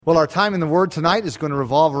Well, our time in the Word tonight is going to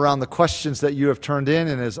revolve around the questions that you have turned in,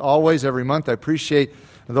 and as always, every month, I appreciate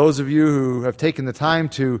those of you who have taken the time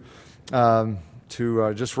to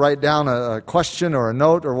just write down a question or a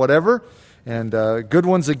note or whatever, and good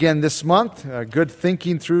ones again this month, good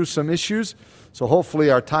thinking through some issues, so hopefully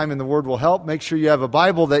our time in the Word will help. Make sure you have a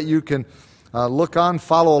Bible that you can look on,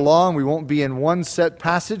 follow along. We won't be in one set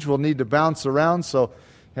passage. We'll need to bounce around, so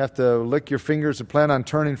you have to lick your fingers and plan on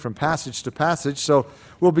turning from passage to passage. So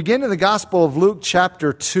we'll begin in the Gospel of Luke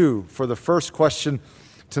chapter 2 for the first question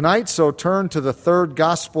tonight. So turn to the third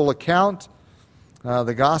Gospel account,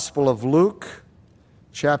 the Gospel of Luke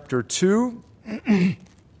chapter 2.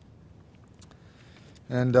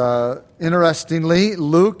 And interestingly,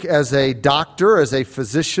 Luke as a doctor, as a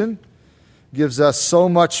physician, gives us so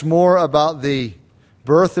much more about the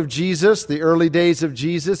birth of Jesus, the early days of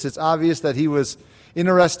Jesus. It's obvious that he was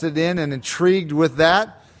interested in and intrigued with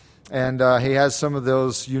that. And he has some of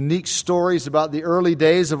those unique stories about the early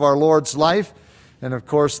days of our Lord's life. And of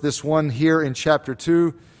course, this one here in chapter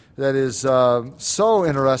 2 that is so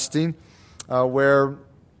interesting, where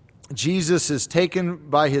Jesus is taken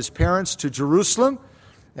by his parents to Jerusalem.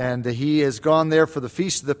 And he has gone there for the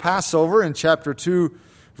feast of the Passover. In chapter 2,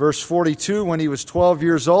 verse 42, when he was 12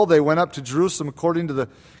 years old, they went up to Jerusalem according to the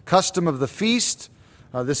custom of the feast.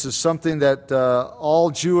 This is something that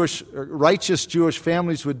all righteous Jewish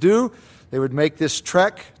families would do. They would make this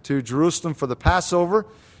trek to Jerusalem for the Passover.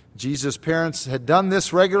 Jesus' parents had done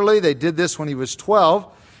this regularly. They did this when he was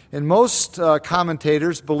 12. And most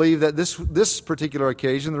commentators believe that this particular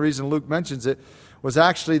occasion, the reason Luke mentions it, was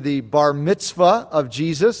actually the bar mitzvah of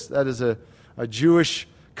Jesus. That is a Jewish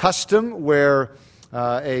custom where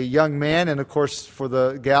a young man, and of course for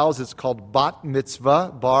the gals it's called bat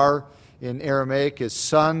mitzvah. Bar in Aramaic is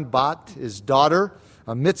son, bat is daughter.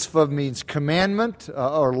 A mitzvah means commandment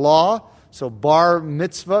or law. So bar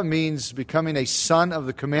mitzvah means becoming a son of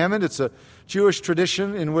the commandment. It's a Jewish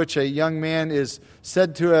tradition in which a young man is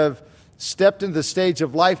said to have stepped into the stage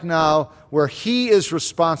of life now where he is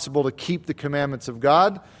responsible to keep the commandments of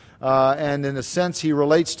God. And in a sense, he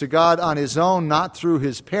relates to God on his own, not through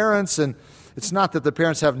his parents. And it's not that the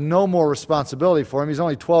parents have no more responsibility for him. He's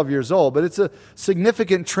only 12 years old. But it's a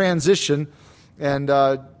significant transition. And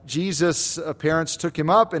Jesus' parents took him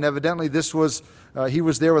up. And evidently he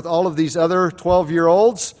was there with all of these other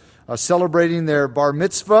 12-year-olds celebrating their bar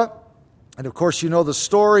mitzvah. And of course, you know the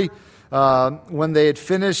story. When they had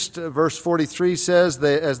finished, verse 43 says,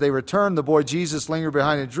 as they returned, the boy Jesus lingered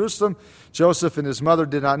behind in Jerusalem. Joseph and his mother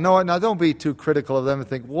did not know it. Now, don't be too critical of them and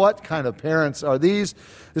think, what kind of parents are these?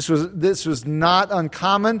 This was not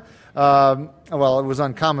uncommon. Well, it was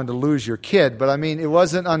uncommon to lose your kid, but I mean, it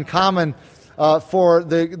wasn't uncommon for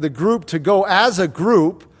the group to go as a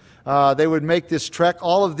group. They would make this trek.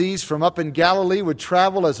 All of these from up in Galilee would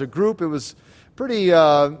travel as a group. It was pretty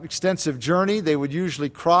extensive journey. They would usually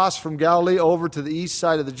cross from Galilee over to the east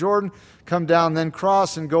side of the Jordan, come down, then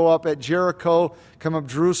cross and go up at Jericho, come up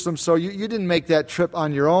Jerusalem. So you didn't make that trip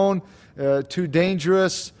on your own. Too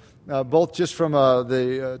dangerous, both just from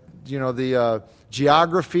the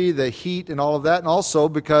geography, the heat, and all of that, and also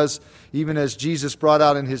because even as Jesus brought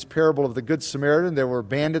out in his parable of the Good Samaritan, there were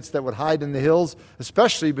bandits that would hide in the hills,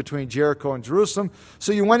 especially between Jericho and Jerusalem.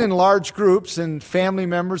 So you went in large groups and family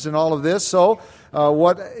members and all of this. So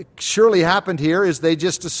what surely happened here is they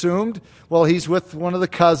just assumed, well, he's with one of the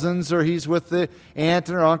cousins or he's with the aunt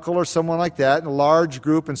or uncle or someone like that in a large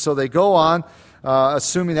group. And so they go on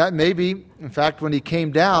assuming that maybe, in fact, when he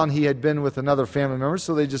came down, he had been with another family member.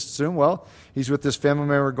 So they just assume, well, he's with this family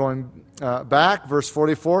member going back. Verse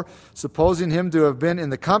 44, supposing him to have been in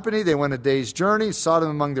the company, they went a day's journey, sought him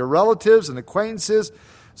among their relatives and acquaintances.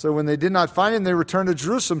 So when they did not find him, they returned to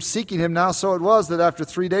Jerusalem, seeking him. Now so it was that after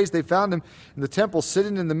 3 days they found him in the temple,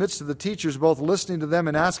 sitting in the midst of the teachers, both listening to them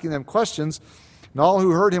and asking them questions. And all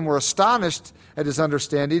who heard him were astonished at his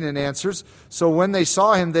understanding and answers. So when they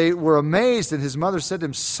saw him, they were amazed. And his mother said to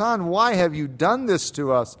him, Son, why have you done this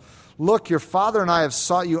to us? Look, your father and I have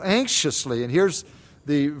sought you anxiously. And here's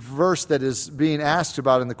the verse that is being asked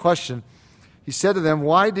about in the question. He said to them,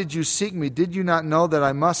 Why did you seek me? Did you not know that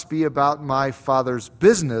I must be about my father's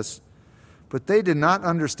business? But they did not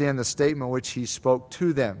understand the statement which he spoke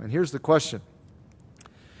to them. And here's the question.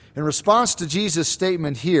 In response to Jesus'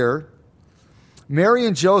 statement here, Mary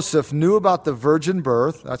and Joseph knew about the virgin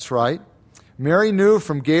birth. That's right. Mary knew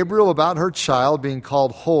from Gabriel about her child being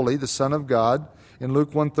called holy, the Son of God, in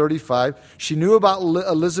Luke 1:35. She knew about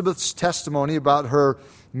Elizabeth's testimony about her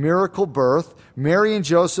miracle birth. Mary and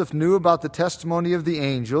Joseph knew about the testimony of the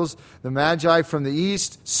angels, the Magi from the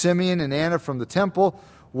east, Simeon and Anna from the temple.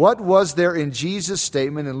 What was there in Jesus'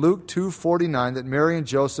 statement in Luke 2:49 that Mary and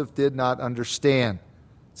Joseph did not understand?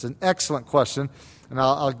 It's an excellent question, and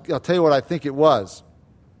I'll tell you what I think it was.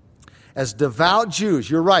 As devout Jews,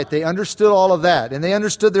 you're right, they understood all of that, and they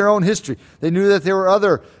understood their own history. They knew that there were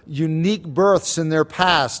other unique births in their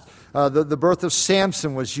past. The birth of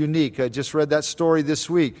Samson was unique. I just read that story this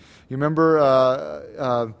week. You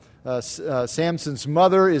remember Samson's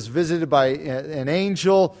mother is visited by an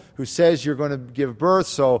angel who says you're going to give birth,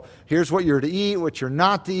 so here's what you're to eat, what you're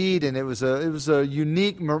not to eat, and it was a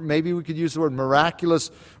unique, maybe we could use the word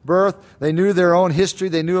miraculous birth. They knew their own history.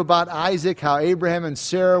 They knew about Isaac, how Abraham and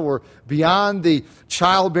Sarah were beyond the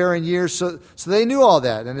childbearing years, so they knew all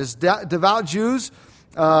that. And as devout Jews,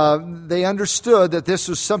 they understood that this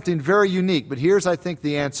was something very unique. But here's, I think,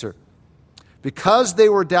 the answer. Because they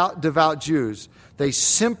were devout Jews, they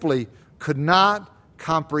simply could not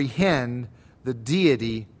comprehend the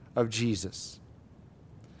deity of Jesus.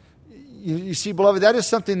 You see, beloved, that is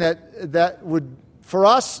something that would, for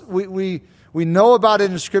us, we know about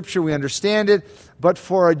it in Scripture, we understand it, but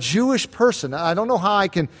for a Jewish person, I don't know how I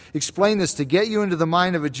can explain this to get you into the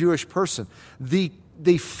mind of a Jewish person. The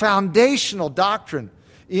foundational doctrine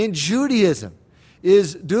in Judaism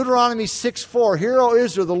is Deuteronomy 6:4. Hear, O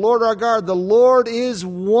Israel, the Lord our God, the Lord is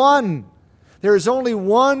one. There is only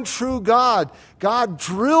one true God. God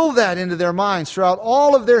drilled that into their minds throughout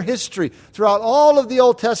all of their history, throughout all of the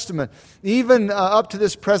Old Testament, even up to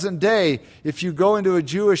this present day. If you go into a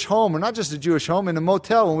Jewish home, or not just a Jewish home, in a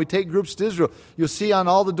motel, when we take groups to Israel, you'll see on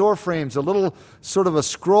all the door frames a little sort of a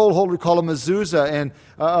scroll holder, we call a mezuzah, and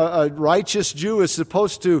a righteous Jew is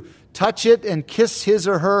supposed to touch it and kiss his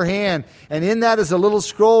or her hand. And in that is a little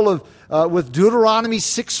scroll with Deuteronomy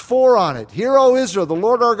 6:4 on it. Hear, O Israel, the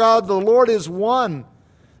Lord our God, the Lord is one.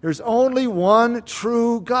 There's only one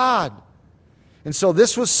true God. And so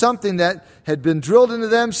this was something that had been drilled into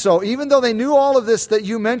them. So even though they knew all of this that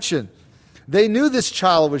you mentioned, they knew this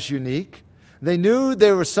child was unique. They knew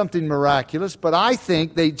there was something miraculous, but I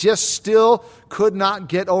think they just still could not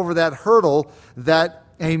get over that hurdle that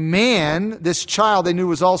a man, this child they knew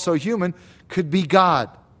was also human, could be God.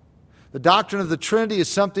 The doctrine of the Trinity is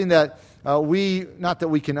something that not that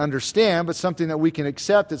we can understand, but something that we can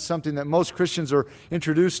accept. It's something that most Christians are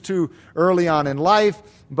introduced to early on in life.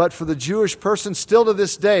 But for the Jewish person, still to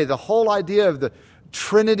this day, the whole idea of the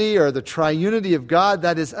Trinity or the triunity of God,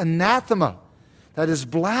 that is anathema. That is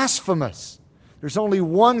blasphemous. There's only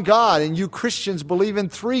one God, and you Christians believe in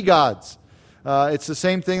three gods. It's the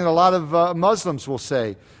same thing that a lot of Muslims will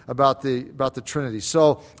say about the Trinity.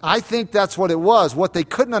 So I think that's what it was. What they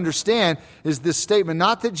couldn't understand is this statement,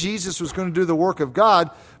 not that Jesus was going to do the work of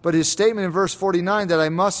God, but his statement in verse 49 that I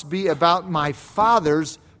must be about my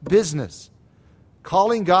Father's business.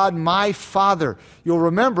 Calling God my Father. You'll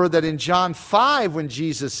remember that in John 5 when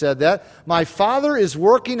Jesus said that, my Father is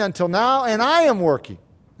working until now and I am working.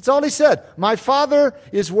 That's all he said. My Father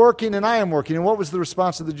is working and I am working. And what was the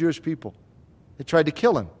response of the Jewish people? They tried to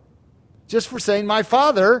kill him. Just for saying, my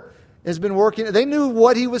Father has been working. They knew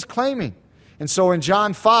what he was claiming. And so in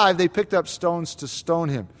John 5, they picked up stones to stone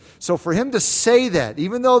him. So for him to say that,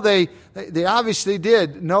 even though they obviously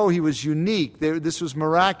did know he was unique, this was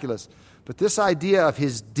miraculous, but this idea of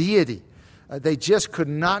his deity, they just could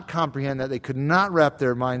not comprehend that. They could not wrap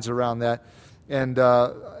their minds around that. And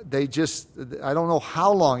I don't know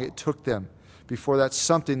how long it took them before that's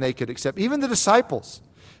something they could accept. Even the disciples,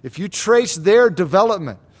 if you trace their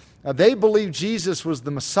development, they believed Jesus was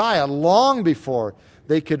the Messiah long before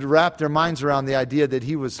they could wrap their minds around the idea that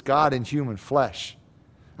he was God in human flesh.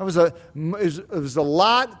 It was a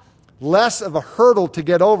lot less of a hurdle to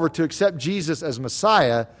get over to accept Jesus as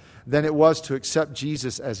Messiah than it was to accept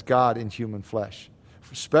Jesus as God in human flesh,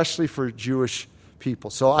 especially for Jewish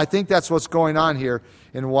people. So I think that's what's going on here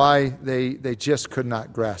and why they just could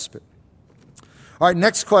not grasp it. All right,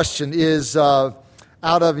 next question is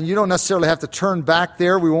and you don't necessarily have to turn back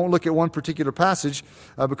there. We won't look at one particular passage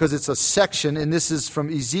because it's a section, and this is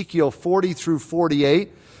from Ezekiel 40 through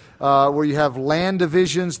 48, where you have land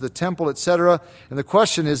divisions, the temple, etc. And the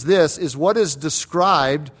question is this, is what is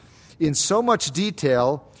described in so much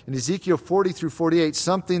detail in Ezekiel 40 through 48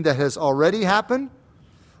 something that has already happened,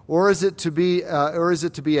 or is it to be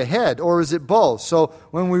ahead, or is it both? So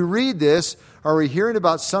when we read this, are we hearing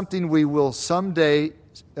about something we will someday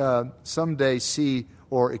see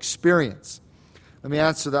or experience? Let me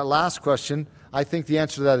answer that last question. I think the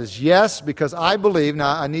answer to that is yes, because I believe,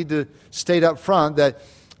 now I need to state up front that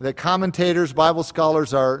commentators, Bible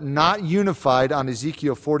scholars are not unified on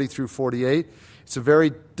Ezekiel 40 through 48. It's a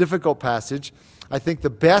very difficult passage. I think the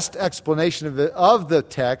best explanation of the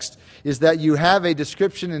text is that you have a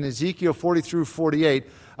description in Ezekiel 40 through 48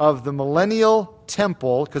 of the millennial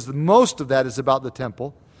temple, because most of that is about the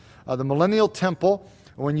temple. The millennial temple,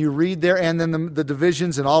 when you read there, and then the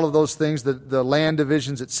divisions and all of those things, the land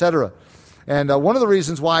divisions, etc. And one of the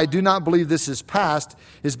reasons why I do not believe this is past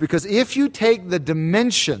is because if you take the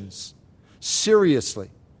dimensions seriously,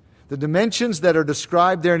 the dimensions that are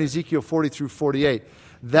described there in Ezekiel 40 through 48,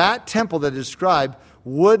 that temple that is described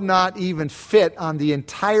would not even fit on the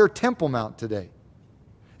entire Temple Mount today.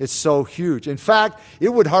 It's so huge. In fact, it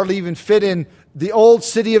would hardly even fit in the old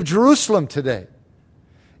city of Jerusalem today.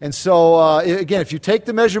 And so, again, if you take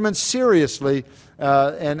the measurements seriously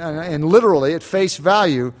and literally at face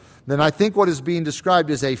value, then I think what is being described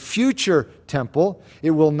is a future temple.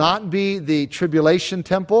 It will not be the tribulation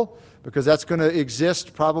temple, because that's going to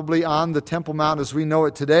exist probably on the Temple Mount as we know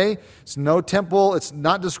it today. It's no temple. It's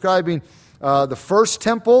not describing the first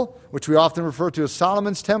temple, which we often refer to as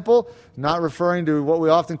Solomon's temple, not referring to what we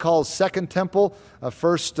often call second temple,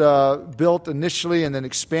 first built initially and then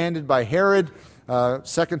expanded by Herod.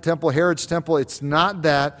 Second temple, Herod's temple. It's not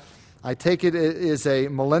that. I take it is a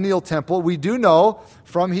millennial temple. We do know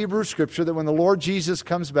from Hebrew Scripture that when the Lord Jesus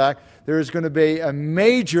comes back, there is going to be a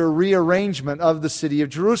major rearrangement of the city of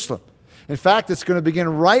Jerusalem. In fact, it's going to begin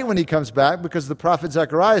right when he comes back, because the prophet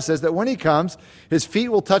Zechariah says that when he comes, his feet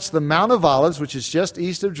will touch the Mount of Olives, which is just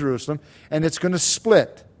east of Jerusalem, and it's going to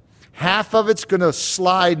split. Half of it's going to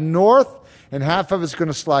slide north, and half of it's going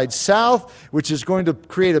to slide south, which is going to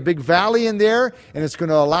create a big valley in there, and it's going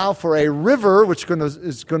to allow for a river, which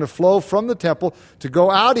is going to flow from the temple, to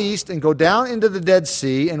go out east and go down into the Dead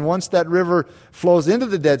Sea, and once that river flows into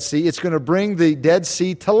the Dead Sea, it's going to bring the Dead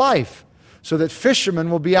Sea to life, so that fishermen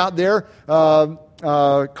will be out there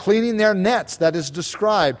cleaning their nets, that is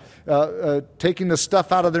described, taking the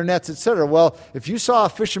stuff out of their nets, etc. Well, if you saw a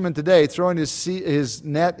fisherman today throwing his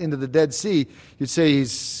net into the Dead Sea, you'd say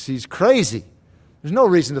he's crazy. There's no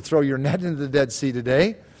reason to throw your net into the Dead Sea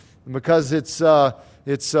today, because it's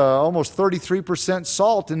almost 33%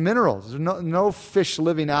 salt and minerals. There's no fish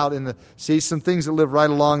living out in the sea. Some things that live right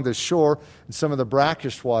along the shore and some of the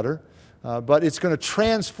brackish water. But it's going to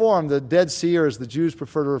transform the Dead Sea, or as the Jews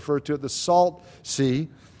prefer to refer to it, the Salt Sea.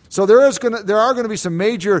 So there are going to be some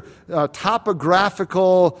major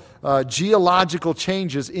topographical, geological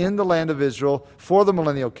changes in the land of Israel for the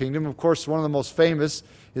millennial kingdom. Of course, one of the most famous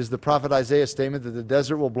is the prophet Isaiah's statement that the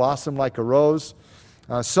desert will blossom like a rose.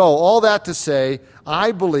 So all that to say,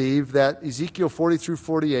 I believe that Ezekiel 40 through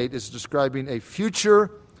 48 is describing a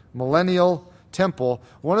future millennial temple.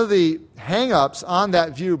 One of the hang-ups on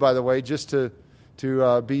that view, by the way, just to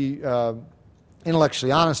be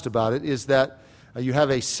intellectually honest about it, is that you have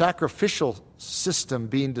a sacrificial system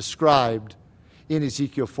being described in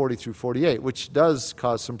Ezekiel 40 through 48, which does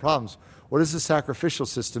cause some problems. What is the sacrificial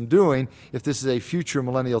system doing if this is a future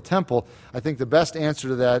millennial temple? I think the best answer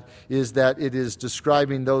to that is that it is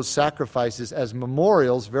describing those sacrifices as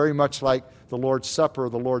memorials, very much like the Lord's Supper or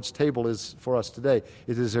the Lord's table is for us today.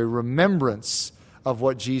 It is a remembrance of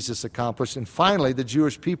what Jesus accomplished. And finally, the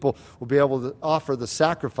Jewish people will be able to offer the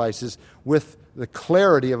sacrifices with the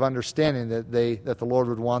clarity of understanding that the Lord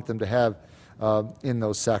would want them to have in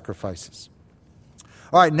those sacrifices.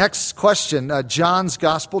 All right, next question, John's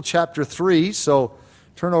Gospel, chapter 3. So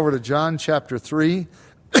turn over to John chapter 3.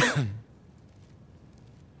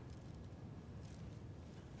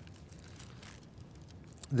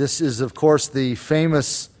 This is, of course, the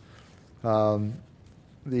famous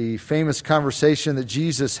conversation that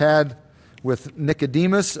Jesus had with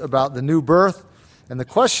Nicodemus about the new birth. And the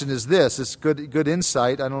question is this. It's good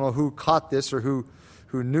insight. I don't know who caught this or who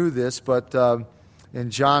knew this, but in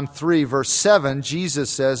John 3, verse 7, Jesus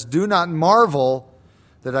says, "Do not marvel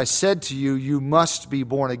that I said to you, you must be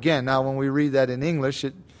born again." Now, when we read that in English,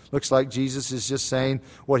 it looks like Jesus is just saying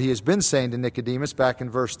what he has been saying to Nicodemus back in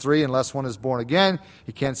verse 3, unless one is born again,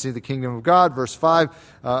 he can't see the kingdom of God. Verse 5,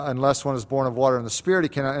 unless one is born of water and the Spirit, he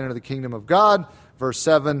cannot enter the kingdom of God. Verse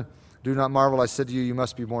 7, "Do not marvel, I said to you, you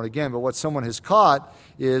must be born again." But what someone has caught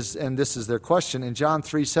is, and this is their question, in John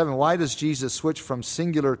 3:7, why does Jesus switch from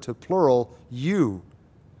singular to plural, you?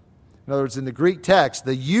 In other words, in the Greek text,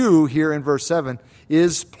 the you here in verse 7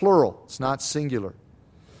 is plural. It's not singular.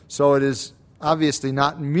 So it is obviously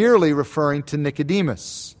not merely referring to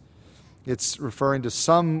Nicodemus. It's referring to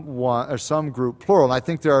someone or some group, plural. And I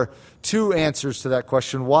think there are two answers to that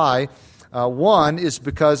question. Why? One is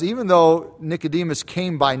because even though Nicodemus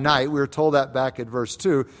came by night, we were told that back at verse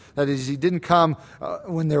 2, that is, he didn't come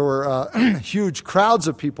when there were huge crowds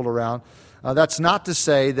of people around. That's not to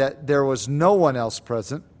say that there was no one else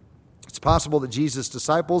present. It's possible that Jesus'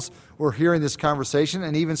 disciples were hearing this conversation,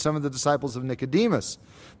 and even some of the disciples of Nicodemus,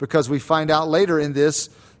 because we find out later in this,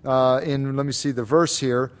 let me see the verse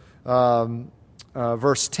here,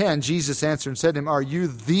 verse 10, Jesus answered and said to him, "Are you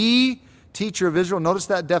the teacher of Israel?" Notice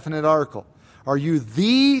that definite article. "Are you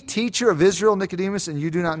the teacher of Israel, Nicodemus, and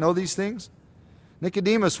you do not know these things?"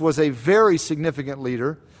 Nicodemus was a very significant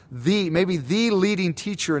leader, maybe the leading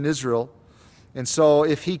teacher in Israel. And so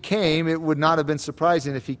if he came, it would not have been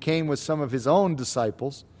surprising if he came with some of his own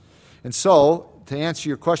disciples. And so, to answer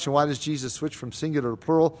your question, why does Jesus switch from singular to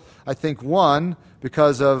plural? I think, one,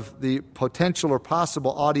 because of the potential or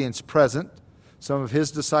possible audience present. Some of his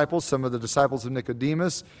disciples, some of the disciples of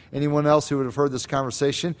Nicodemus, anyone else who would have heard this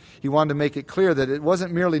conversation. He wanted to make it clear that it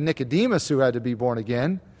wasn't merely Nicodemus who had to be born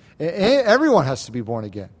again. Everyone has to be born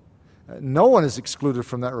again. No one is excluded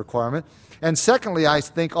from that requirement. And secondly, I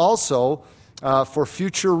think also for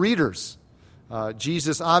future readers.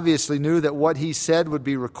 Jesus obviously knew that what he said would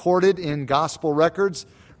be recorded in gospel records,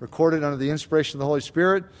 recorded under the inspiration of the Holy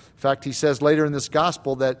Spirit. In fact, he says later in this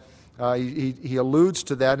gospel that he alludes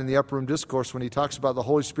to that in the Upper Room Discourse when he talks about the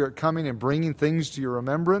Holy Spirit coming and bringing things to your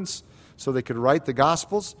remembrance so they could write the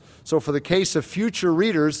Gospels. So for the case of future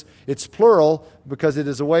readers, it's plural because it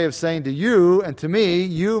is a way of saying to you and to me,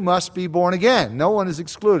 you must be born again. No one is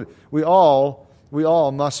excluded. We all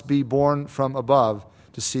must be born from above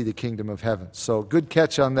to see the kingdom of heaven. So good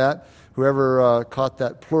catch on that, whoever caught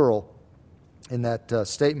that plural in that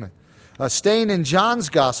statement. Staying in John's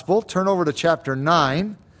Gospel, turn over to chapter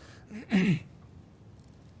 9.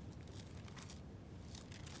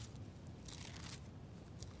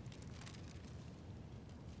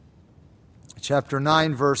 Chapter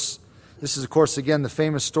 9, this is, of course, again, the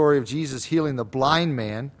famous story of Jesus healing the blind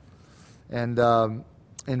man. And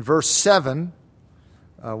in verse 7,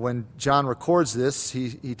 when John records this,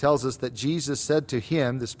 he tells us that Jesus said to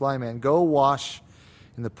him, this blind man, "Go wash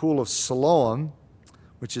in the pool of Siloam,"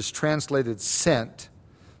 which is translated sent.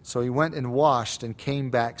 So he went and washed and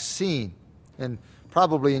came back seeing. And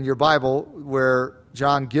probably in your Bible, where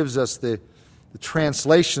John gives us the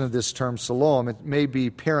translation of this term Siloam, it may be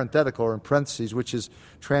parenthetical or in parentheses, which is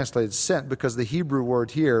translated sent, because the Hebrew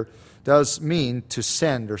word here does mean to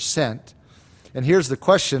send or sent. And here's the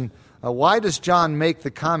question, why does John make the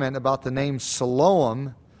comment about the name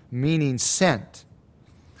Siloam meaning sent?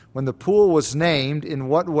 When the pool was named, in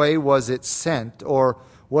what way was it sent? Or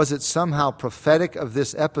was it somehow prophetic of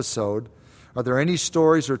this episode? Are there any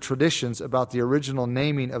stories or traditions about the original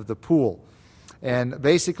naming of the pool? And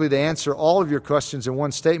basically, to answer all of your questions in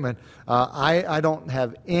one statement, I don't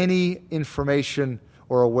have any information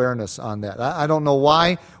or awareness on that. I don't know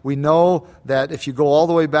why. We know that if you go all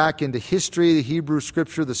the way back into history, the Hebrew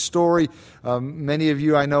Scripture, the story, many of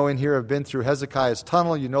you I know in here have been through Hezekiah's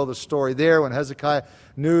tunnel. You know the story there. When Hezekiah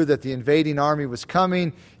knew that the invading army was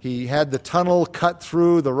coming, he had the tunnel cut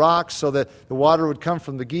through the rocks so that the water would come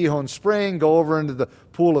from the Gihon spring, go over into the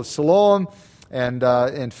pool of Siloam,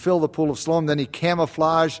 and fill the pool of Siloam. Then he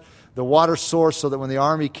camouflaged the water source so that when the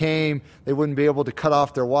army came, they wouldn't be able to cut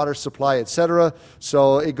off their water supply, etc.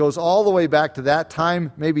 So it goes all the way back to that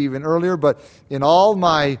time, maybe even earlier. But in all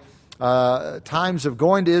my times of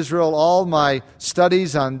going to Israel, all my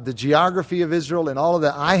studies on the geography of Israel and all of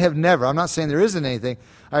that, I have never, I'm not saying there isn't anything,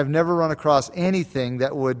 I've never run across anything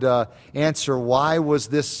that would answer why was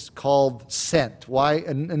this called sent. Why,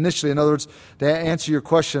 initially, in other words, to answer your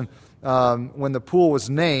question, when the pool was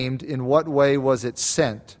named, in what way was it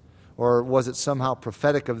sent? Or was it somehow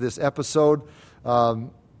prophetic of this episode?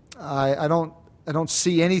 I don't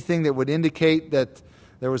see anything that would indicate that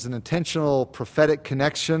there was an intentional prophetic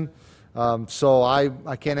connection. So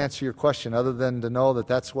I can't answer your question other than to know that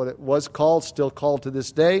that's what it was called, still called to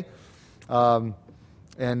this day. And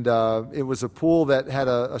it was a pool that had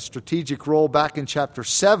a strategic role back in chapter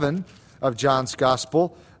 7 of John's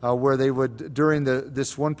Gospel, where they would, during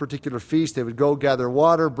this one particular feast, they would go gather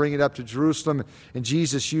water, bring it up to Jerusalem, and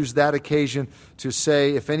Jesus used that occasion to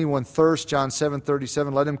say, if anyone thirsts, John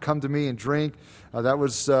 7:37, let him come to me and drink. That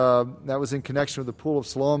was in connection with the pool of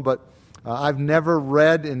Siloam, but I've never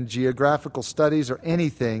read in geographical studies or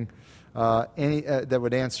anything that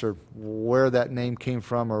would answer where that name came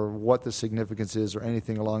from or what the significance is or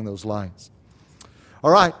anything along those lines.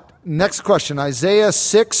 All right. Next question, Isaiah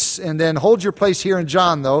 6, and then hold your place here in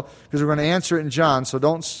John, though, because we're going to answer it in John, so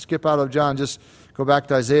don't skip out of John. Just go back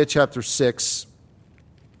to Isaiah chapter 6.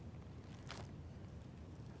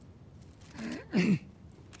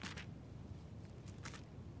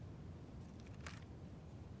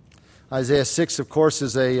 Isaiah 6, of course,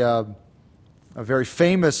 is a very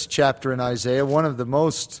famous chapter in Isaiah, one of the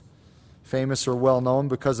most famous or well-known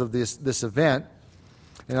because of this event.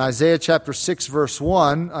 In Isaiah chapter 6, verse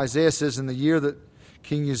 1, Isaiah says, in the year that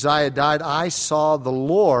King Uzziah died, I saw the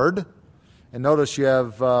Lord. And notice you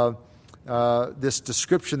have this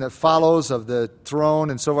description that follows of the throne.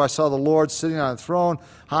 And so I saw the Lord sitting on a throne,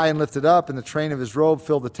 high and lifted up, and the train of his robe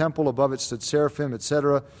filled the temple. Above it stood seraphim,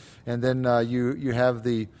 etc. And then you have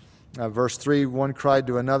the verse 3, one cried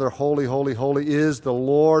to another, holy, holy, holy is the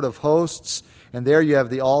Lord of hosts. And there you have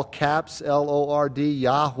the all caps, Lord,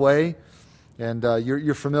 Yahweh. And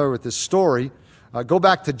you're familiar with this story. Go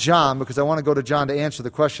back to John, because I want to go to John to answer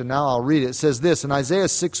the question. Now I'll read it. It says this, in Isaiah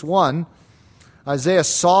 6:1, Isaiah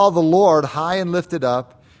saw the Lord high and lifted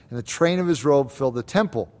up, and the train of his robe filled the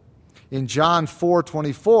temple. In John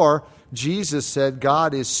 4:24, Jesus said,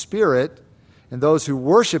 God is spirit, and those who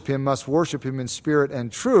worship him must worship him in spirit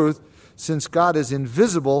and truth. Since God is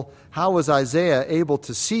invisible, how was Isaiah able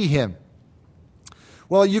to see him?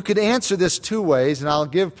 Well, you could answer this two ways, and I'll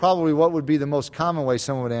give probably what would be the most common way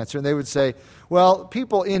someone would answer. And they would say, well,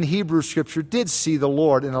 people in Hebrew Scripture did see the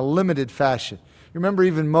Lord in a limited fashion. You remember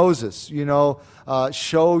even Moses,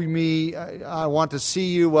 show me, I want to see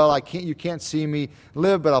you. Well, you can't see me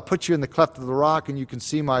live, but I'll put you in the cleft of the rock, and you can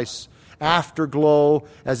see my afterglow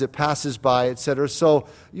as it passes by, etc. So,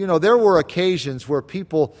 there were occasions where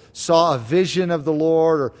people saw a vision of the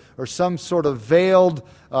Lord or some sort of veiled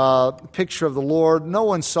picture of the Lord. No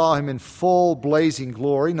one saw him in full blazing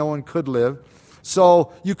glory. No one could live.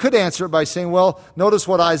 So you could answer it by saying, well, notice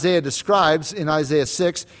what Isaiah describes in Isaiah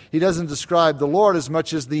 6. He doesn't describe the Lord as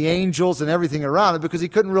much as the angels and everything around it, because he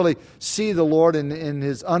couldn't really see the Lord in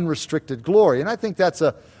his unrestricted glory. And I think that's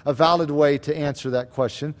a valid way to answer that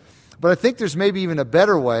question. But I think there's maybe even a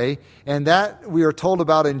better way, and that we are told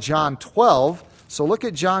about in John 12. So look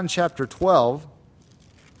at John chapter 12.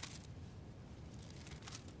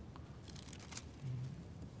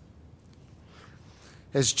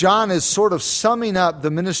 As John is sort of summing up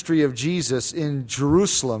the ministry of Jesus in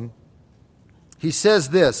Jerusalem, he says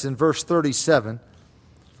this in verse 37,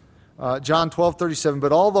 John 12:37,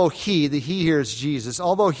 but although he, the he here is Jesus,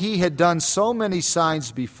 although he had done so many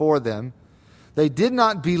signs before them, they did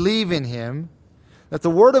not believe in him, that the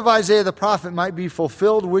word of Isaiah the prophet might be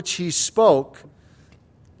fulfilled, which he spoke,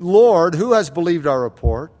 Lord, who has believed our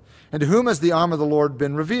report? And to whom has the arm of the Lord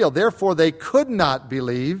been revealed? Therefore they could not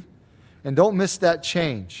believe. And don't miss that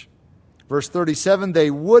change. Verse 37,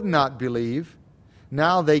 they would not believe.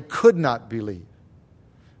 Now they could not believe.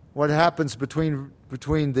 What happens between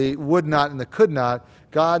the would not and the could not?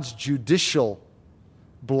 God's judicial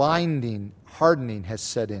blinding, hardening has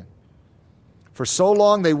set in. For so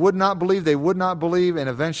long they would not believe, and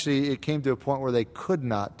eventually it came to a point where they could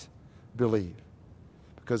not believe,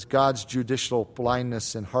 because God's judicial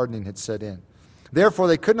blindness and hardening had set in. Therefore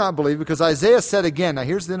they could not believe, because Isaiah said again, now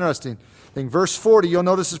here's the interesting thing, verse 40, you'll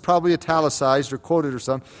notice is probably italicized or quoted or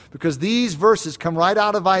something, because these verses come right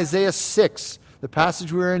out of Isaiah 6, the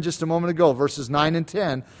passage we were in just a moment ago, verses 9 and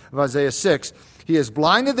 10 of Isaiah 6. He has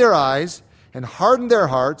blinded their eyes and hardened their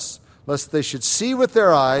hearts, lest they should see with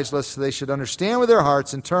their eyes, lest they should understand with their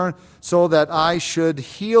hearts, and turn so that I should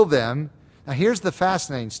heal them. Now here's the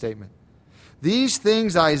fascinating statement. These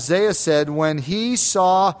things Isaiah said when he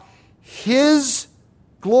saw his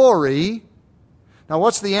glory. Now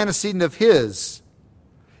what's the antecedent of his?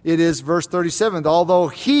 It is verse 37. Although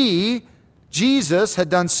he, Jesus, had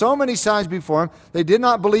done so many signs before him, they did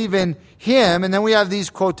not believe in him. And then we have these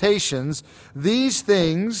quotations. These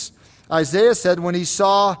things Isaiah said when he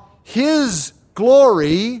saw his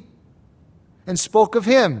glory and spoke of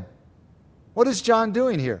him. What is John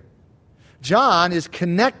doing here? John is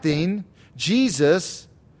connecting Jesus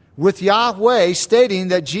with Yahweh, stating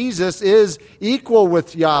that Jesus is equal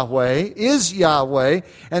with Yahweh, is Yahweh,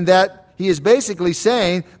 and that he is basically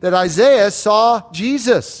saying that Isaiah saw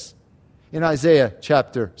Jesus in Isaiah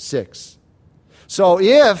chapter 6. So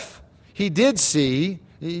if he did see,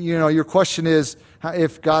 your question is,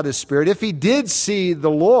 if God is spirit, if he did see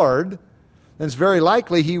the Lord, then it's very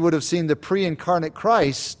likely he would have seen the pre-incarnate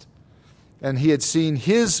Christ, and he had seen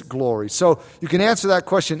his glory. So you can answer that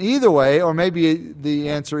question either way, or maybe the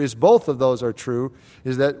answer is both of those are true,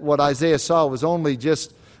 is that what Isaiah saw was only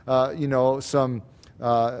just, not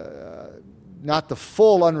the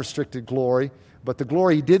full unrestricted glory, but the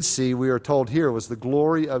glory he did see, we are told here, was the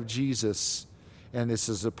glory of Jesus. And this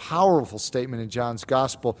is a powerful statement in John's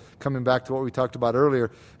gospel, coming back to what we talked about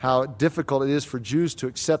earlier, how difficult it is for Jews to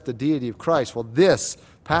accept the deity of Christ. Well, this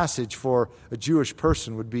passage for a Jewish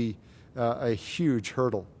person would be a huge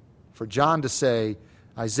hurdle. For John to say,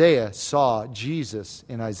 Isaiah saw Jesus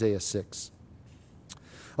in Isaiah 6.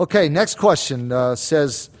 Okay, next question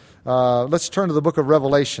says, let's turn to the book of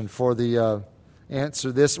Revelation for the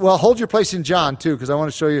answer this. Well, hold your place in John, too, because I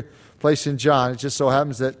want to show you a place in John. It just so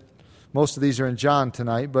happens that most of these are in John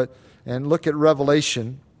tonight. And look at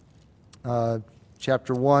Revelation,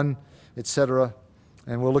 chapter 1, etc.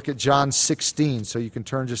 And we'll look at John 16, so you can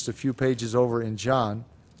turn just a few pages over in John.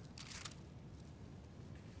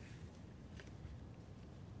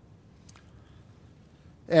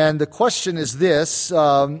 And the question is this,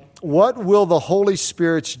 what will the Holy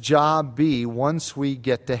Spirit's job be once we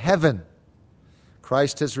get to heaven?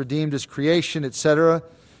 Christ has redeemed His creation, etc.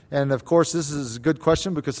 And of course, this is a good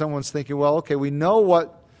question because someone's thinking, well, okay, we know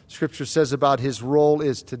what Scripture says about His role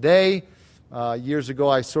is today. Years ago,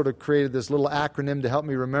 I sort of created this little acronym to help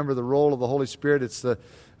me remember the role of the Holy Spirit.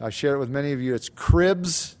 I share it with many of you. It's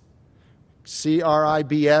CRIBS,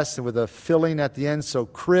 C-R-I-B-S, and with a filling at the end. So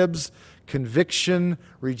CRIBS, conviction,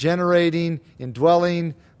 regenerating,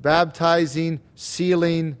 indwelling, baptizing,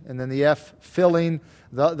 sealing, and then the F, filling.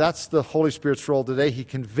 That's the Holy Spirit's role today. He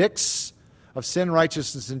convicts of sin,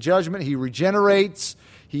 righteousness, and judgment. He regenerates.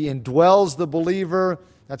 He indwells the believer.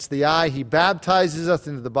 That's the I. He baptizes us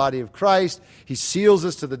into the body of Christ. He seals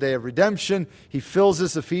us to the day of redemption. He fills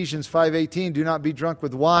us, Ephesians 5:18, do not be drunk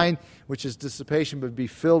with wine, which is dissipation, but be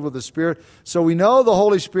filled with the Spirit. So we know the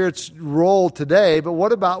Holy Spirit's role today, but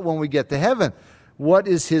what about when we get to heaven? What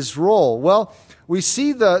is His role? Well, we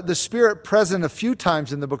see the Spirit present a few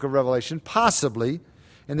times in the book of Revelation, possibly,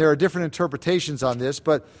 and there are different interpretations on this,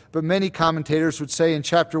 but many commentators would say in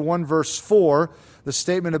chapter 1, verse 4, the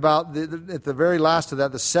statement about, at the very last of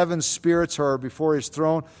that, the 7 spirits are before His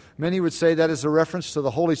throne. Many would say that is a reference to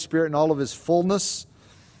the Holy Spirit in all of His fullness.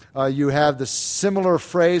 You have the similar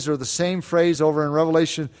phrase or the same phrase over in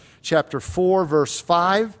Revelation chapter 4, verse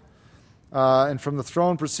 5. And from the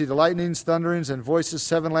throne proceeded lightnings, thunderings, and voices.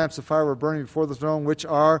 7 lamps of fire were burning before the throne, which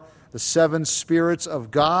are the 7 spirits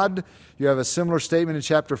of God. You have a similar statement in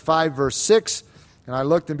chapter 5, verse 6. And I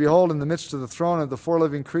looked, and behold, in the midst of the throne of the 4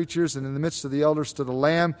 living creatures, and in the midst of the elders stood a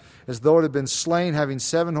lamb, as though it had been slain, having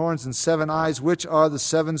 7 horns and 7 eyes, which are the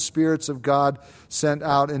 7 spirits of God sent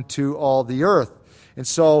out into all the earth. And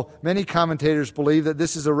so many commentators believe that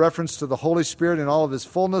this is a reference to the Holy Spirit in all of His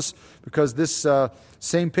fullness, because this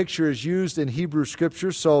same picture is used in Hebrew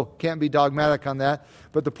Scripture, so can't be dogmatic on that.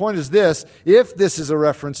 But the point is this: if this is a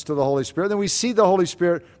reference to the Holy Spirit, then we see the Holy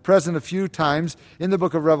Spirit present a few times in the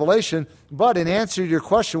book of Revelation. But in answer to your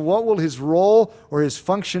question, what will His role or His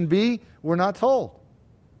function be? We're not told.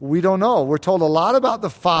 We don't know. We're told a lot about the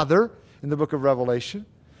Father in the book of Revelation,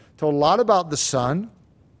 told a lot about the Son,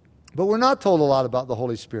 but we're not told a lot about the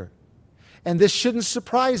Holy Spirit. And this shouldn't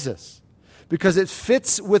surprise us, because it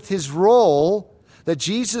fits with His role that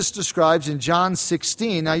Jesus describes in John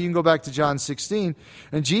 16. Now you can go back to John 16,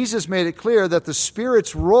 and Jesus made it clear that the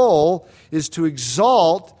Spirit's role is to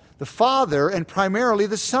exalt the Father and primarily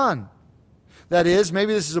the Son. That is,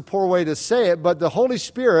 maybe this is a poor way to say it, but the Holy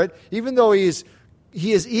Spirit, even though He is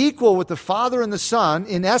equal with the Father and the Son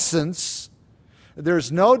in essence,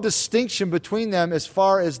 there's no distinction between them as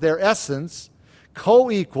far as their essence,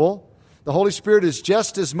 co-equal. The Holy Spirit is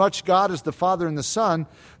just as much God as the Father and the Son.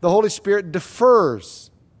 The Holy Spirit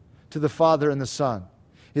defers to the Father and the Son.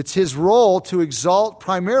 It's His role to exalt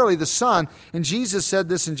primarily the Son. And Jesus said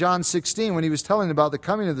this in John 16 when He was telling about the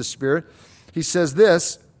coming of the Spirit. He says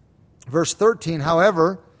this, verse 13,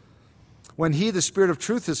 however, when He, the Spirit of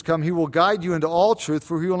truth, has come, He will guide you into all truth,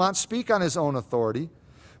 for He will not speak on His own authority,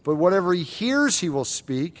 but whatever He hears He will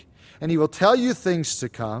speak, and He will tell you things to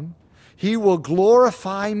come. He will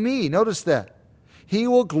glorify me. Notice that. He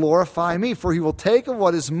will glorify me, for He will take of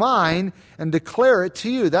what is mine and declare it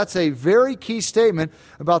to you. That's a very key statement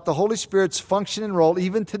about the Holy Spirit's function and role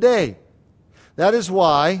even today. That is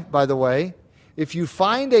why, by the way, if you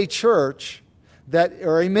find a church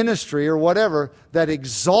or a ministry or whatever that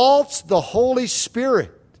exalts the Holy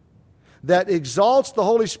Spirit,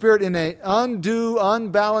 in an undue,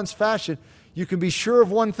 unbalanced fashion, you can be sure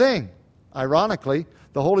of one thing. Ironically,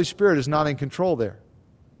 the Holy Spirit is not in control there.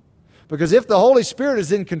 Because if the Holy Spirit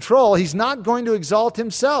is in control, He's not going to exalt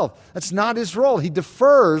Himself. That's not His role. He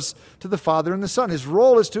defers to the Father and the Son. His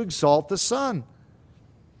role is to exalt the Son.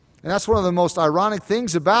 And that's one of the most ironic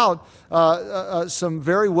things about some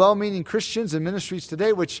very well-meaning Christians and ministries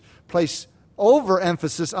today, which place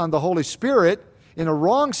overemphasis on the Holy Spirit in a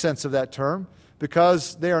wrong sense of that term,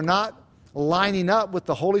 because they are not lining up with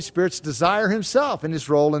the Holy Spirit's desire Himself and His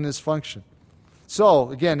role and His function.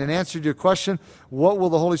 So, again, in answer to your question, what will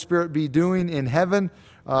the Holy Spirit be doing in heaven?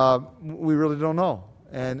 We really don't know.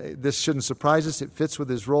 And this shouldn't surprise us. It fits with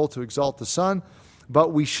His role to exalt the Son.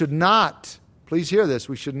 But we should not, please hear this,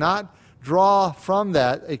 we should not draw from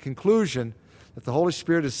that a conclusion that the Holy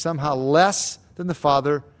Spirit is somehow less than the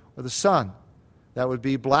Father or the Son. That would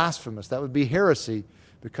be blasphemous. That would be heresy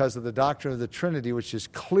because of the doctrine of the Trinity, which is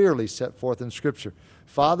clearly set forth in Scripture.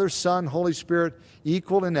 Father, Son, Holy Spirit,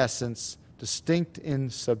 equal in essence, distinct in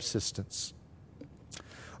subsistence.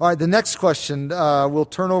 All right, the next question, we'll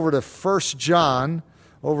turn over to 1 John,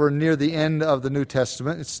 over near the end of the New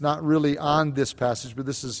Testament. It's not really on this passage, but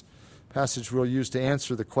this is a passage we'll use to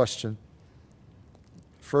answer the question.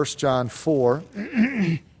 1 John 4.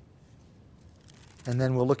 And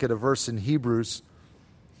then we'll look at a verse in Hebrews.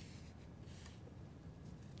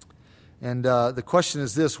 And the question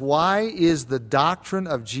is this: why is the doctrine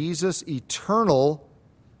of Jesus eternal?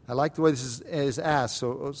 I like the way this is asked,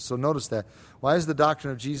 so notice that. Why is the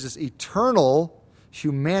doctrine of Jesus eternal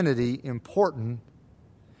humanity important?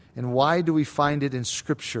 And why do we find it in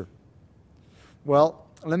Scripture? Well,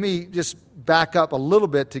 let me just back up a little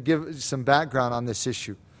bit to give some background on this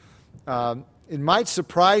issue. It might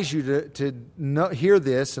surprise you to hear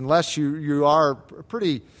this, unless you are a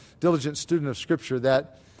pretty diligent student of Scripture,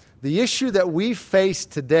 that the issue that we face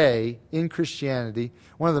today in Christianity,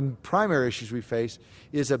 one of the primary issues we face,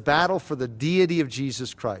 is a battle for the deity of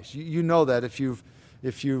Jesus Christ. You know that if you've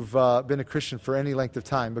been a Christian for any length of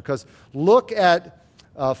time, because look at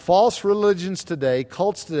false religions today,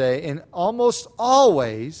 cults today, and almost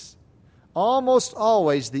always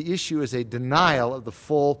the issue is a denial of the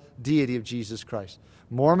full deity of Jesus Christ.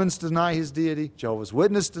 Mormons deny his deity. Jehovah's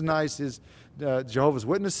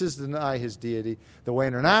Witnesses deny his deity. The Way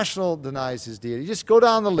International denies his deity. Just go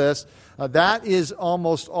down the list. That is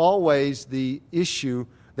almost always the issue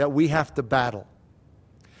that we have to battle.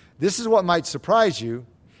 This is what might surprise you.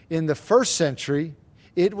 In the first century,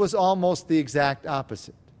 it was almost the exact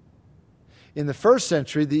opposite. In the first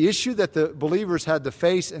century, the issue that the believers had to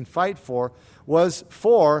face and fight for was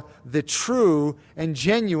for the true and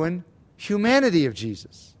genuine humanity of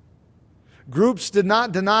Jesus. Groups did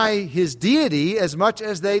not deny his deity as much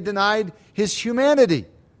as they denied his humanity.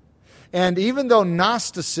 And even though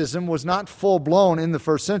Gnosticism was not full-blown in the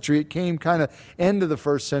first century, it came kind of end of the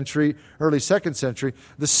first century, early second century,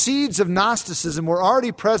 the seeds of Gnosticism were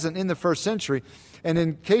already present in the first century. And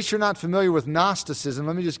in case you're not familiar with Gnosticism,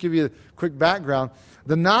 let me just give you a quick background.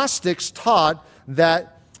 The Gnostics taught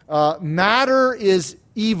that matter is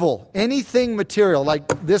evil. Anything material,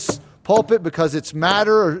 like this pulpit, because it's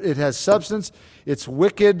matter or it has substance, it's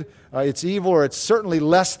wicked, it's evil, or it's certainly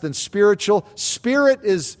less than spiritual. Spirit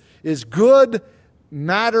is good,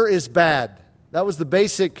 matter is bad. That was the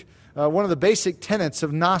basic, one of the basic tenets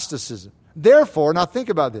of Gnosticism. Therefore, now think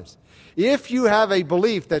about this. If you have a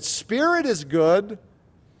belief that spirit is good,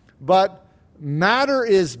 but matter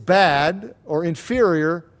is bad or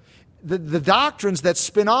inferior, the doctrines that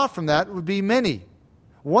spin off from that would be many.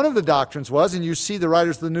 One of the doctrines was, and you see the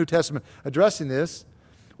writers of the New Testament addressing this,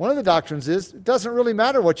 one of the doctrines is, it doesn't really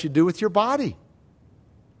matter what you do with your body.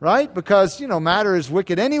 Right? Because, matter is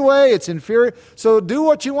wicked anyway, it's inferior, so do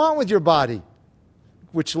what you want with your body.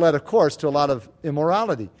 Which led, of course, to a lot of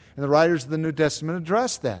immorality. And the writers of the New Testament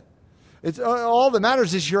addressed that. It's all that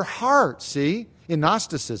matters is your heart, see, in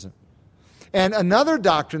Gnosticism. And another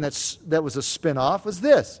doctrine that was a spin-off was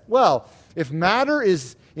this. Well, if matter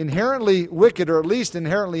is inherently wicked, or at least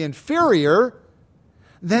inherently inferior,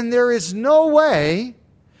 then there is no way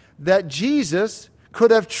that Jesus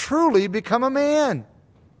could have truly become a man.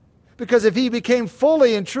 Because if he became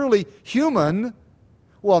fully and truly human,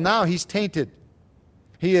 well, now he's tainted.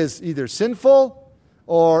 He is either sinful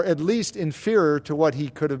or at least inferior to what he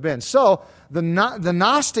could have been. So the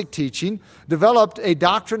Gnostic teaching developed a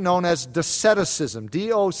doctrine known as Doceticism,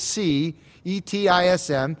 D-O-C-E-T-I-S-M.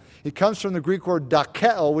 It comes from the Greek word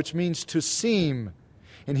dokeo, which means to seem.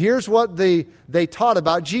 And here's what they taught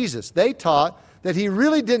about Jesus. They taught that he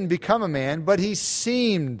really didn't become a man, but he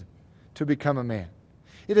seemed to become a man.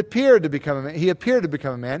 It appeared to become a man. He appeared to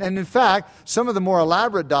become a man. And in fact, some of the more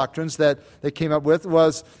elaborate doctrines that they came up with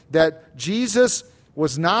was that Jesus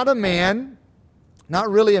was not a man, not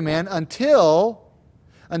really a man, until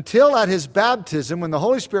at his baptism, when the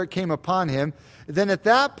Holy Spirit came upon him. Then at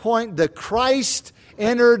that point, the Christ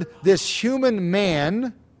entered this human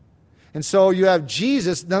man. And so you have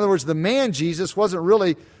Jesus. In other words, the man Jesus wasn't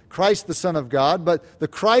really Christ, the Son of God, but the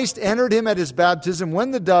Christ entered him at his baptism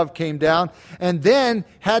when the dove came down, and then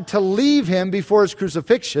had to leave him before his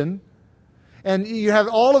crucifixion. And you have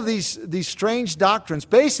all of these strange doctrines,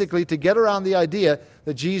 basically to get around the idea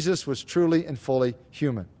that Jesus was truly and fully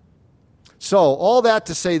human. So, all that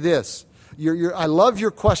to say this. I love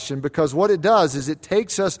your question, because what it does is it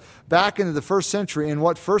takes us back into the first century and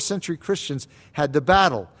what first century Christians had to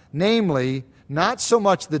battle. Namely, not so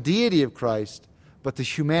much the deity of Christ, but the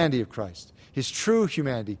humanity of Christ. His true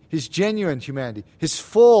humanity, his genuine humanity, his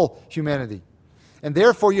full humanity. And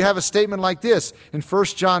therefore you have a statement like this in 1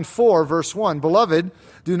 John 4, verse 1. Beloved,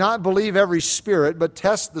 do not believe every spirit, but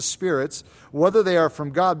test the spirits, whether they are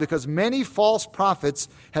from God, because many false prophets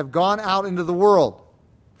have gone out into the world.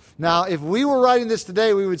 Now, if we were writing this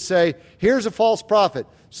today, we would say, here's a false prophet,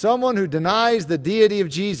 someone who denies the deity of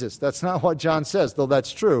Jesus. That's not what John says, though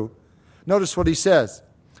that's true. Notice what he says.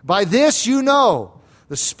 By this you know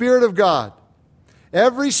the Spirit of God.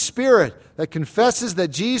 Every spirit that confesses that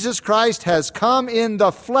Jesus Christ has come in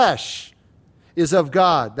the flesh is of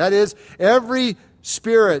God. That is, every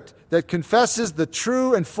spirit that confesses the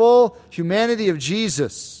true and full humanity of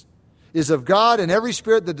Jesus is of God, and every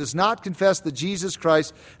spirit that does not confess that Jesus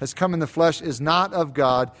Christ has come in the flesh is not of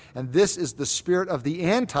God. And this is the spirit of the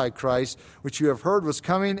Antichrist, which you have heard was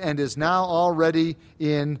coming and is now already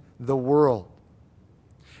in the world.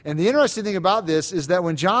 And the interesting thing about this is that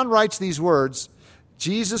when John writes these words,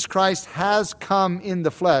 Jesus Christ has come in the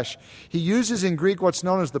flesh, he uses in Greek what's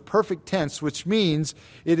known as the perfect tense, which means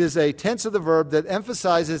it is a tense of the verb that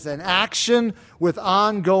emphasizes an action with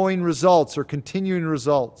ongoing results or continuing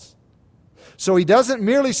results. So he doesn't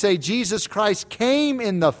merely say Jesus Christ came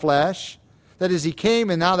in the flesh, that is, he came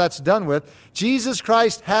and now that's done with. Jesus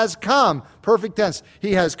Christ has come, perfect tense.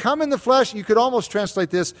 He has come in the flesh. You could almost translate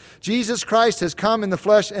this, Jesus Christ has come in the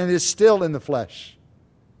flesh and is still in the flesh.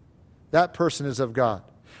 That person is of God.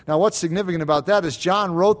 Now what's significant about that is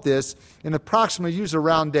John wrote this in approximately, use a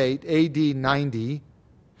round date, AD 90.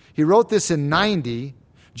 He wrote this in 90.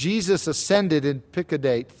 Jesus ascended in, pick a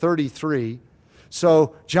date, 33.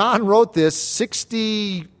 So John wrote this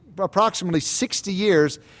approximately 60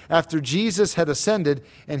 years after Jesus had ascended,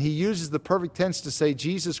 and he uses the perfect tense to say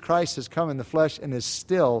Jesus Christ has come in the flesh and is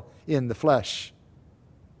still in the flesh.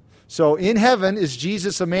 So in heaven, is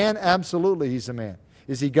Jesus a man? Absolutely, he's a man.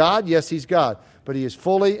 Is he God? Yes, he's God. But he is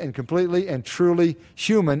fully and completely and truly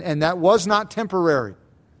human, and that was not temporary.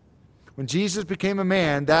 When Jesus became a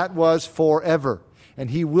man, that was forever. And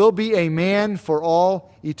he will be a man for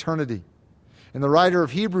all eternity. And the writer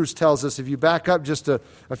of Hebrews tells us, if you back up just a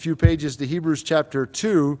few pages to Hebrews chapter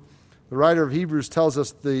 2, the writer of Hebrews tells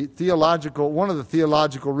us one of the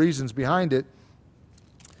theological reasons behind it.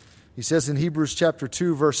 He says in Hebrews chapter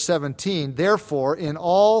 2, verse 17, therefore, in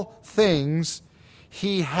all things,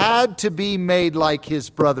 he had to be made like his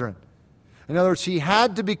brethren. In other words, he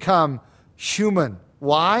had to become human.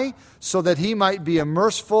 Why? So that he might be a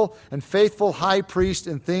merciful and faithful high priest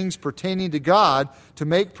in things pertaining to God to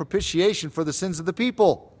make propitiation for the sins of the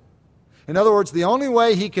people. In other words, the only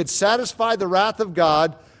way he could satisfy the wrath of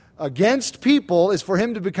God against people is for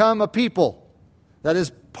him to become a people. That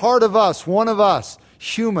is part of us, one of us,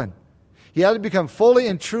 human. He had to become fully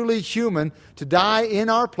and truly human to die in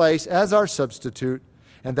our place as our substitute.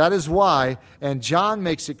 And that is why, and John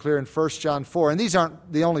makes it clear in 1 John 4, and these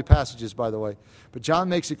aren't the only passages, by the way, but John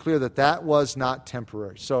makes it clear that that was not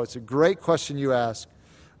temporary. So it's a great question you ask.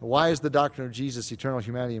 Why is the doctrine of Jesus' eternal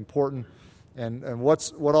humanity important? And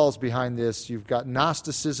what all is behind this? You've got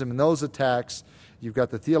Gnosticism and those attacks. You've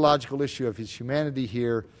got the theological issue of his humanity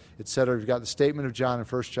here, etc. You've got the statement of John in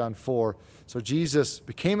 1 John 4. So Jesus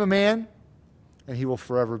became a man, and he will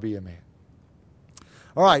forever be a man.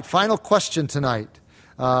 All right, final question tonight.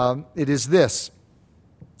 It is this.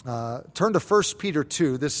 Turn to 1 Peter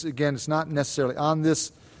 2. This, again, is not necessarily on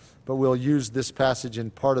this, but we'll use this passage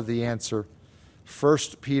in part of the answer. 1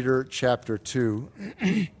 Peter chapter 2.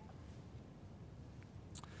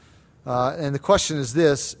 And the question is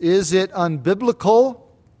this: is it unbiblical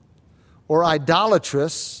or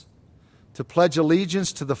idolatrous to pledge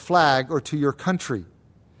allegiance to the flag or to your country?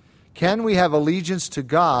 Can we have allegiance to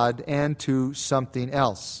God and to something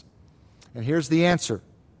else? And here's the answer.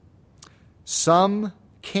 Some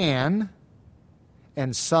can,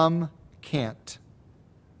 and some can't.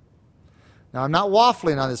 Now, I'm not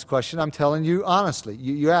waffling on this question. I'm telling you honestly.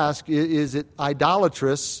 You ask, is it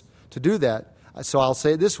idolatrous to do that? So I'll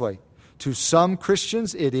say it this way. To some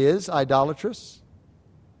Christians, it is idolatrous.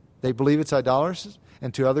 They believe it's idolatrous.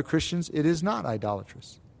 And to other Christians, it is not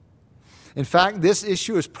idolatrous. In fact, this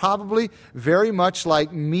issue is probably very much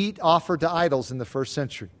like meat offered to idols in the first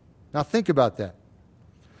century. Now, think about that.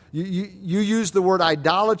 You use the word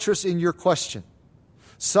idolatrous in your question.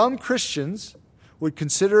 Some Christians would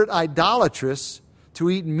consider it idolatrous to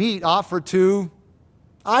eat meat offered to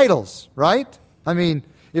idols, right? I mean,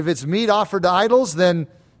 if it's meat offered to idols, then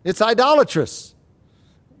it's idolatrous.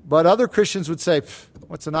 But other Christians would say,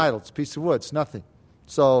 what's an idol? It's a piece of wood. It's nothing.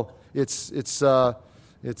 So it's no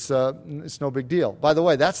big deal. By the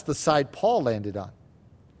way, that's the side Paul landed on.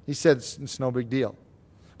 He said it's no big deal.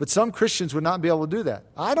 But some Christians would not be able to do that.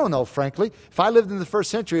 I don't know, frankly. If I lived in the first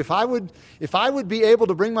century, if I would be able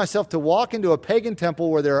to bring myself to walk into a pagan temple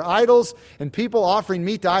where there are idols and people offering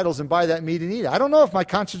meat to idols and buy that meat and eat it. I don't know if my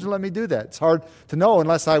conscience would let me do that. It's hard to know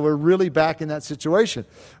unless I were really back in that situation.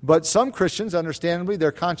 But some Christians, understandably,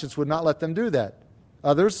 their conscience would not let them do that.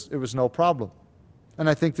 Others, it was no problem. And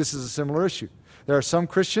I think this is a similar issue. There are some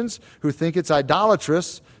Christians who think it's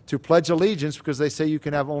idolatrous to pledge allegiance because they say you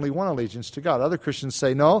can have only one allegiance to God. Other Christians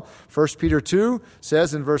say no. 1 Peter 2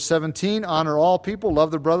 says in verse 17, honor all people,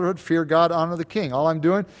 love the brotherhood, fear God, honor the king. All I'm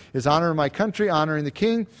doing is honoring my country, honoring the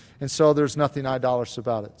king, and so there's nothing idolatrous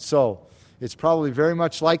about it. So it's probably very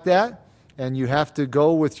much like that, and you have to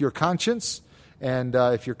go with your conscience. And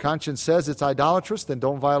if your conscience says it's idolatrous, then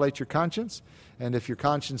don't violate your conscience. And if your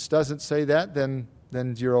conscience doesn't say that, then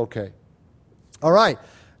you're okay. All right.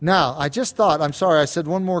 Now, I just thought, I'm sorry, I said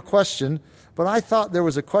one more question, but I thought there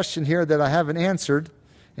was a question here that I haven't answered.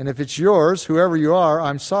 And if it's yours, whoever you are,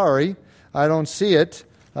 I'm sorry. I don't see it.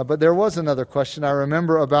 But there was another question I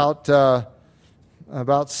remember about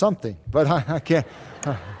something. But I can't.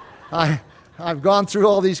 I've gone through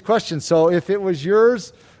all these questions. So if it was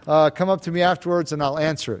yours, come up to me afterwards and I'll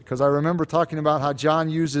answer it. Because I remember talking about how John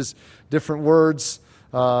uses different words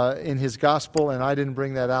in his gospel, and I didn't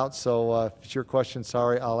bring that out, so if it's your question,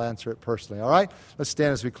 sorry, I'll answer it personally. All right? Let's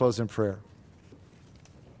stand as we close in prayer.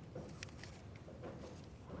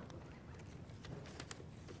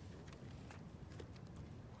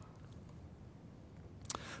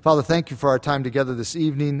 Father, thank you for our time together this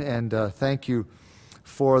evening, and thank you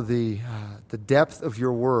for the depth of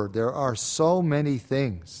your word. There are so many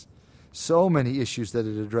things, so many issues that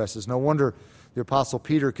it addresses. No wonder the Apostle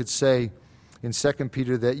Peter could say in 2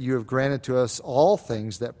 Peter that you have granted to us all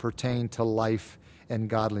things that pertain to life and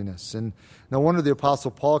godliness. And no wonder the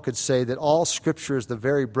Apostle Paul could say that all Scripture is the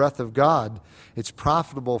very breath of God. It's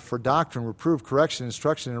profitable for doctrine, reproof, correction,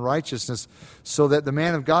 instruction in righteousness, so that the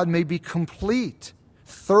man of God may be complete,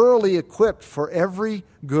 thoroughly equipped for every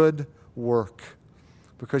good work.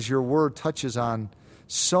 Because your word touches on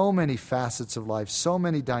so many facets of life, so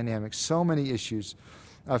many dynamics, so many issues.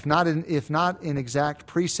 If not in exact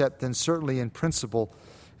precept, then certainly in principle.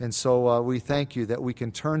 And so we thank you that we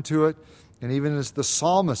can turn to it. And even as the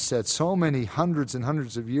psalmist said so many hundreds and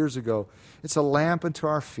hundreds of years ago, it's a lamp unto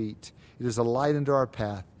our feet. It is a light unto our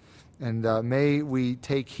path. And may we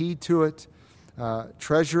take heed to it,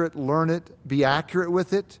 treasure it, learn it, be accurate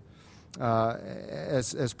with it.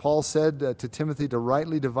 As Paul said to Timothy, to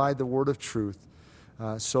rightly divide the word of truth,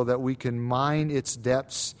 so that we can mine its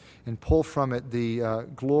depths and pull from it the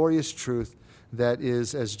glorious truth that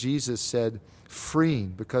is, as Jesus said, freeing,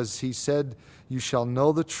 because he said, you shall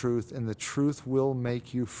know the truth, and the truth will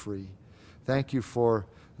make you free. Thank you for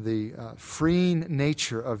the freeing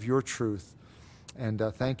nature of your truth, and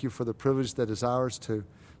thank you for the privilege that is ours to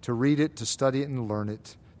read it, to study it and learn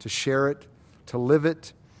it, to share it, to live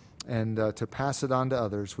it, and to pass it on to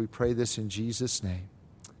others. We pray this in Jesus' name.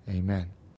 Amen.